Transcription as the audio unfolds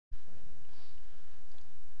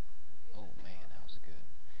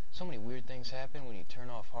So many weird things happen when you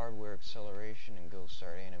turn off hardware acceleration and go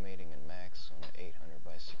start animating in Max on an 800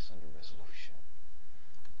 by 600 resolution.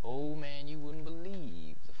 Oh man, you wouldn't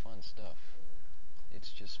believe the fun stuff.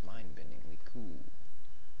 It's just mind-bendingly cool.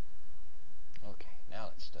 Okay, now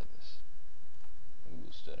let's stud this. We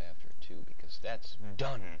will stud after it too, because that's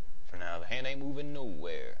done for now. The hand ain't moving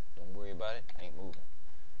nowhere. Don't worry about it, it ain't moving.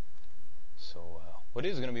 So, what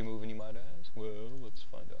is going to be moving, you might ask? Well, let's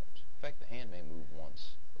find out. In fact, the hand may move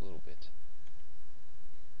once, a little bit.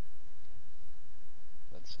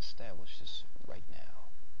 Let's establish this right now.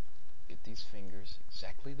 Get these fingers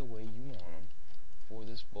exactly the way you want them before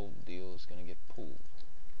this bolt deal is going to get pulled.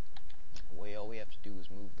 The way all we have to do is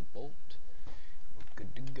move the bolt. We're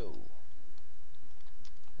good to go.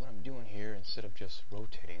 What I'm doing here, instead of just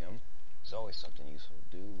rotating them, is always something useful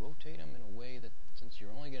to do. Rotate them in a way that, since you're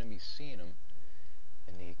only going to be seeing them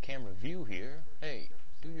in the camera view here, hey,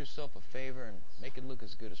 do yourself a favor and make it look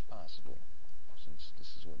as good as possible, since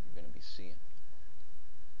this is what you're going to be seeing.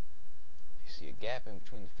 If you see a gap in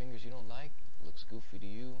between the fingers you don't like, it looks goofy to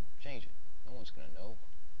you, change it. No one's going to know.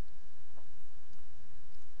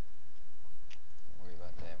 Don't worry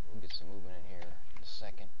about that. We'll get some movement in here in a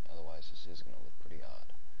second, otherwise this is going to look pretty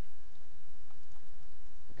odd.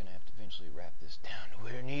 We're going to have to eventually wrap this down to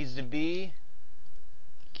where it needs to be.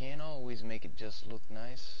 You can't always make it just look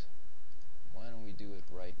nice. Why don't we do it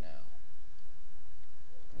right now?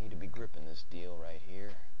 We need to be gripping this deal right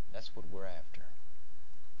here. That's what we're after.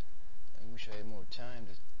 I wish I had more time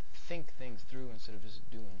to think things through instead of just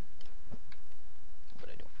doing, but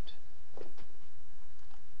I don't.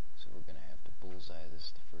 So we're going to have to bullseye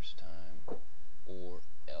this the first time, or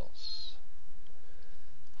else.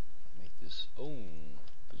 If I make this own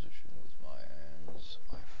position with my hands,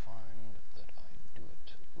 I find that I do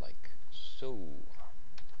it like so.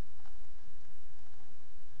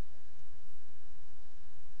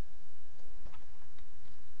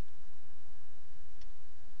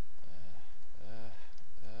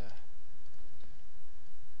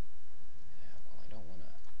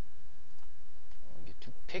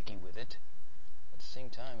 Picky with it, but at the same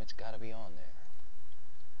time it's got to be on there.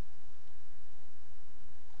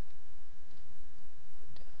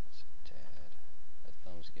 Put down just a tad. That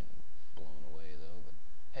thumb's getting blown away though, but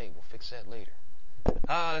hey, we'll fix that later.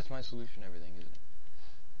 That's my solution to everything, isn't it?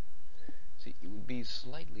 See, it would be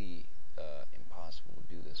slightly impossible to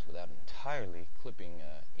do this without entirely clipping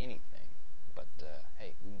anything, but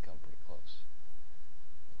hey, we can come pretty close.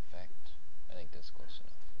 In fact, I think that's close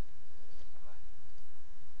enough.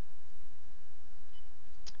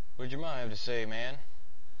 What did your mom have to say, man?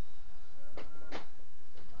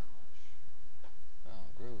 Oh,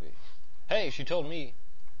 groovy. Hey, she told me.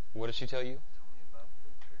 What did she tell you? Told me about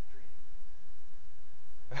the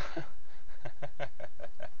trick-treating.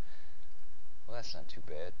 Well, that's not too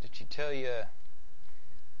bad. Did she tell you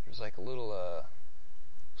there's like a little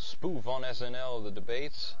spoof on SNL of the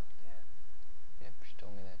debates? Yeah. Yep, she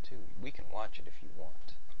told me that too. We can watch it if you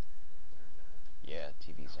want. Yeah,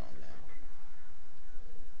 TV's on now.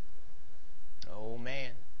 Oh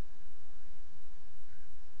man,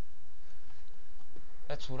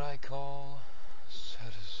 that's what I call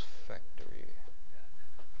satisfactory.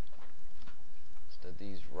 Stud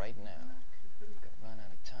these right now. Gotta run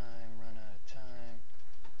out of time.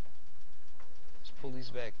 Let's pull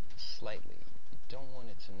these back slightly. You don't want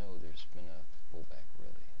it to know there's been a pullback,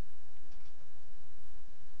 really.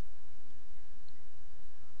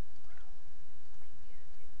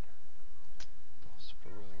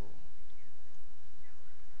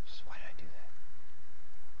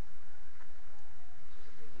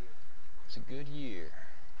 It's a good year.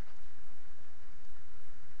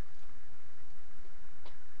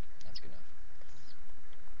 That's good enough.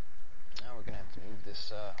 Now we're going to have to move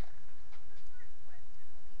this,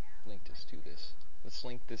 link this to this. Let's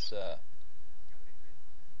link this, what am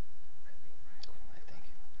I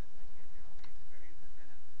thinking?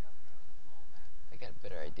 I got a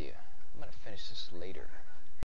better idea. I'm going to finish this later.